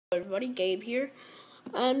Everybody, Gabe here,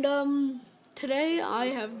 and today I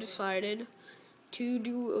have decided to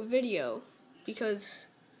do a video because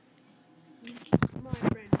my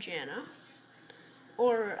friend Jana,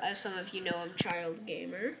 or as some of you know, I'm Child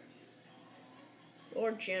Gamer,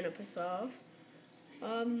 or Jana Pasov.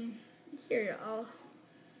 Here,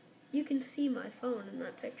 you can see my phone in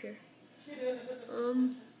that picture.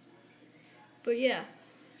 But yeah,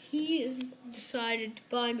 he has decided to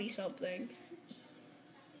buy me something.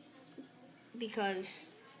 Because,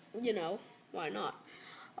 you know, why not?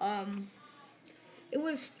 It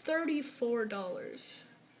was $34.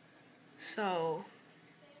 So,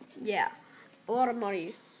 yeah, a lot of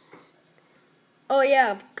money. Oh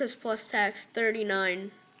yeah, because plus tax,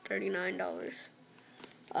 $39.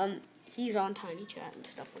 He's on Tiny Chat and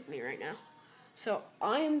stuff with me right now. So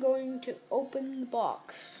I am going to open the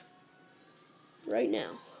box right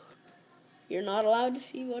now. You're not allowed to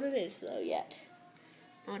see what it is though yet.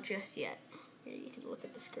 Not just yet. Here, you can look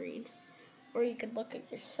at the screen. Or you could look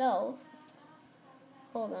at yourself.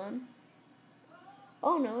 Hold on.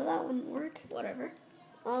 Oh no, that wouldn't work. Whatever.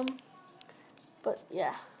 But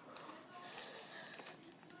yeah.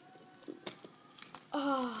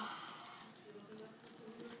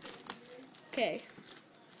 Okay.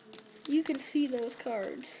 You can see those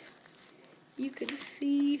cards. You can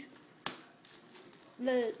see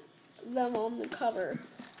them on the cover.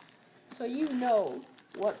 So you know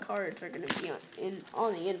what cards are going to be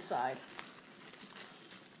on the inside.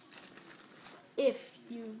 If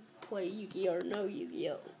you play Yu-Gi-Oh or no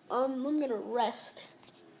Yu-Gi-Oh. I'm going to rest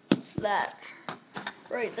that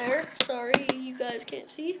right there. Sorry, you guys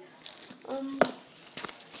can't see.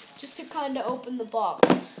 Just to kind of open the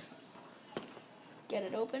box. Get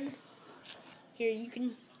it open. Here, you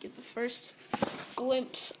can get the first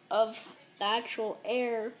glimpse of the actual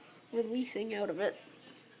air releasing out of it.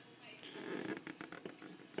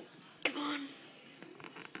 Come on.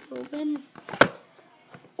 Open.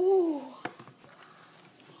 Ooh.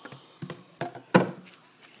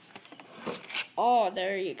 Oh,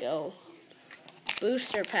 there you go.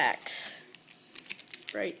 Booster packs.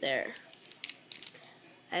 Right there.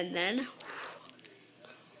 And then,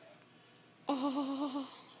 oh,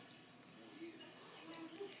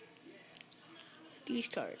 these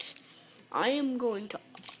cards. I am going to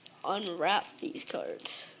unwrap these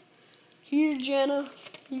cards. Here, Jana,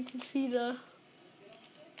 you can see that.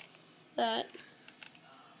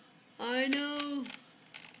 I know.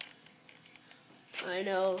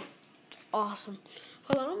 Awesome.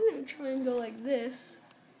 Hold on, I'm going to try and go like this.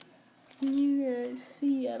 Can you guys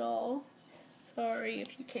see at all? Sorry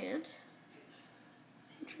if you can't.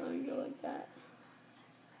 Try and go like that.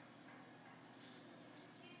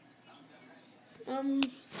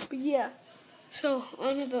 But yeah. So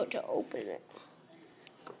I'm about to open it.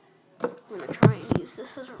 I'm gonna try and use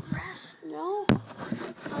this as a rest. No,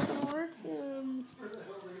 not gonna work.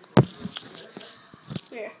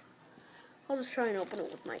 Here. I'll just try and open it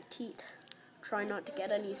with my teeth. Try not to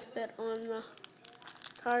get any spit on the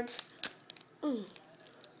cards.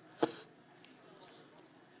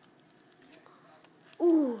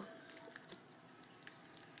 Ooh.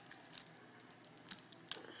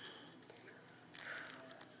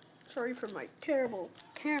 Sorry for my terrible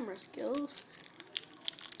camera skills.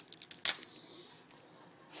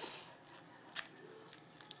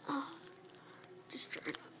 Just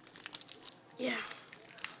trying. Yeah.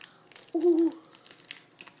 Ooh.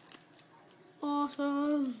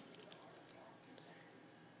 Awesome.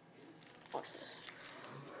 Watch this.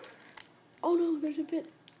 Oh no, there's a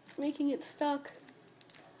bit making it stuck.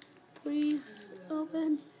 Please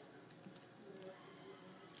open.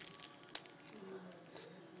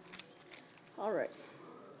 All right.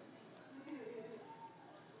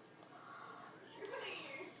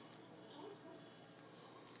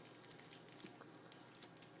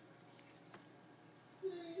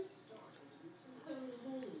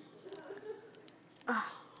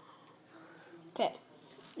 Okay.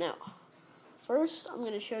 Now, first I'm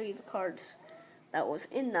going to show you the cards that was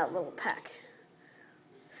in that little pack.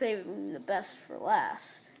 Saving the best for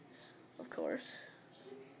last, of course.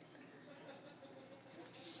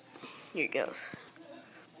 Here it goes.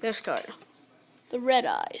 This card. The Red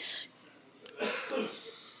Eyes.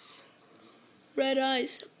 Red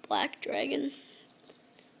Eyes, Black Dragon.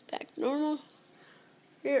 Back normal.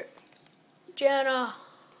 Here. Jana.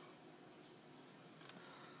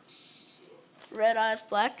 Red Eyes,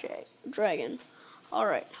 Black Dragon.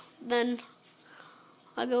 Alright. Then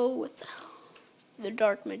I go with the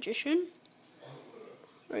Dark Magician.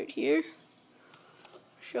 Right here.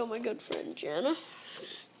 Show my good friend Jana.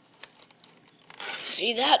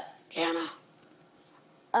 See that, Jana?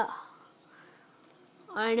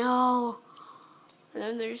 I know. And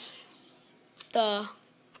then there's the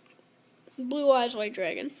Blue Eyes White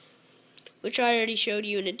Dragon, which I already showed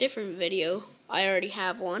you in a different video. I already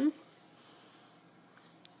have one.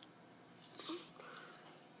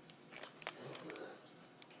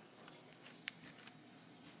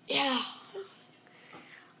 Yeah.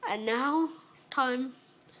 And now, time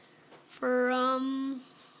for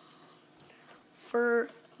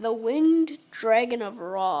the Winged Dragon of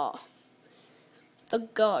Ra, the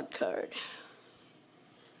God card.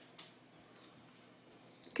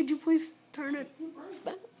 Could you please turn it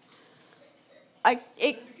back? I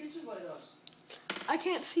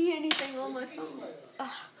can't see anything on my phone.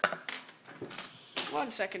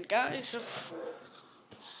 One second, guys.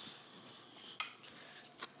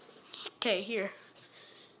 Okay, here.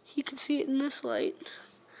 You can see it in this light.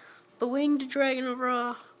 The Winged Dragon of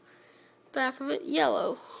Ra. Back of it,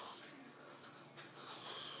 yellow.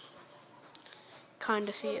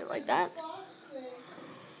 Kinda see it like that.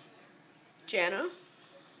 Jana.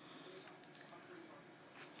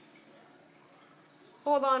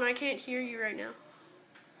 Hold on, I can't hear you right now.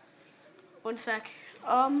 One sec.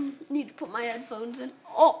 Need to put my headphones in.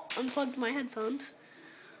 Oh, unplugged my headphones.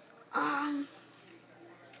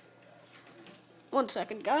 One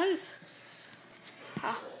second, guys.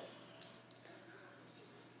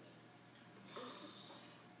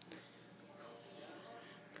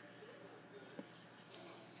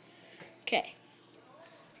 Okay.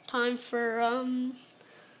 Time for,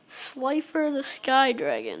 Slifer the Sky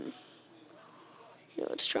Dragon. Here,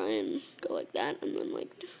 let's try and go like that, and then like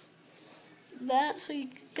that, so you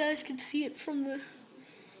guys can see it from the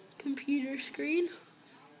computer screen.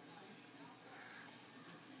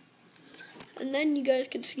 And then you guys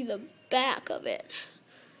can see the back of it,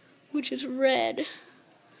 which is red.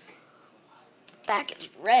 Back is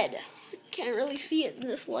red. Can't really see it in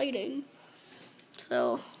this lighting.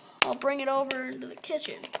 So I'll bring it over into the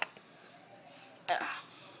kitchen.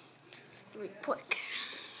 Really quick.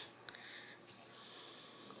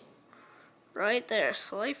 Right there,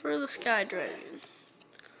 Slifer the Sky Dragon.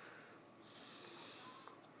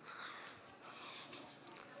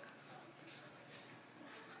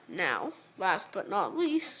 Now, last but not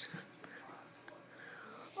least,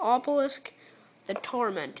 Obelisk the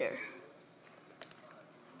Tormentor.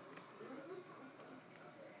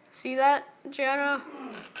 See that, Jana?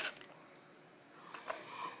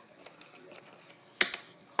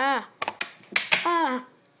 Ah.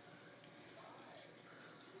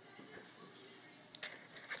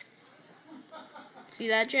 See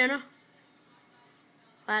that, Jana?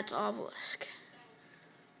 That's Obelisk.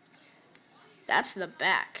 That's the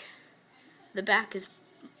back. The back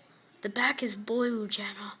is blue,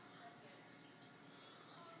 Jana.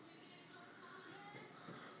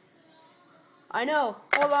 I know.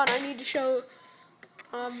 Hold on, I need to show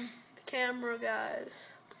the camera,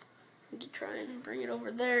 guys. I need to try and bring it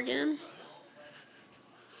over there again.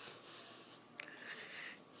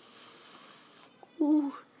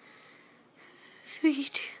 Ooh.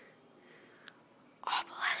 Sweet.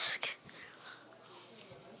 Obelisk.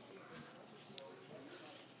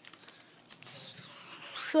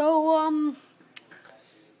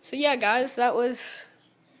 So yeah, guys, that was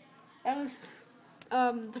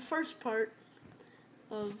the first part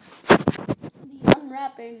of the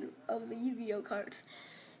unwrapping of the Yu-Gi-Oh cards,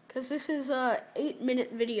 because this is a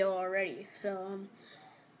 8-minute video already. So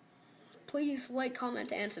please like,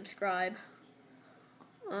 comment, and subscribe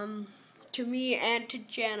to me and to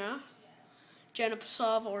Jana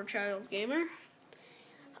Pasov or Child Gamer.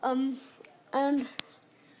 And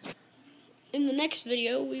in the next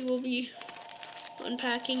video, we will be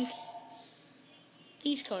unpacking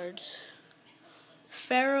these cards.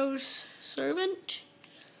 Pharaoh's Servant,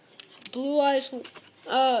 Blue Eyes,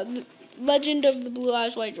 the Legend of the Blue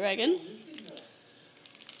Eyes White Dragon,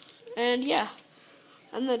 and yeah,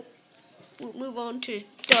 and then we'll move on to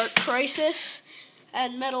Dark Crisis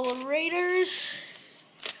and Metal Raiders.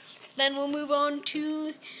 Then we'll move on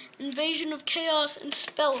to Invasion of Chaos and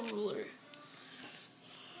Spell Ruler.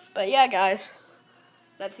 But yeah, guys,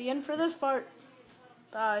 that's the end for this part.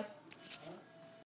 Bye.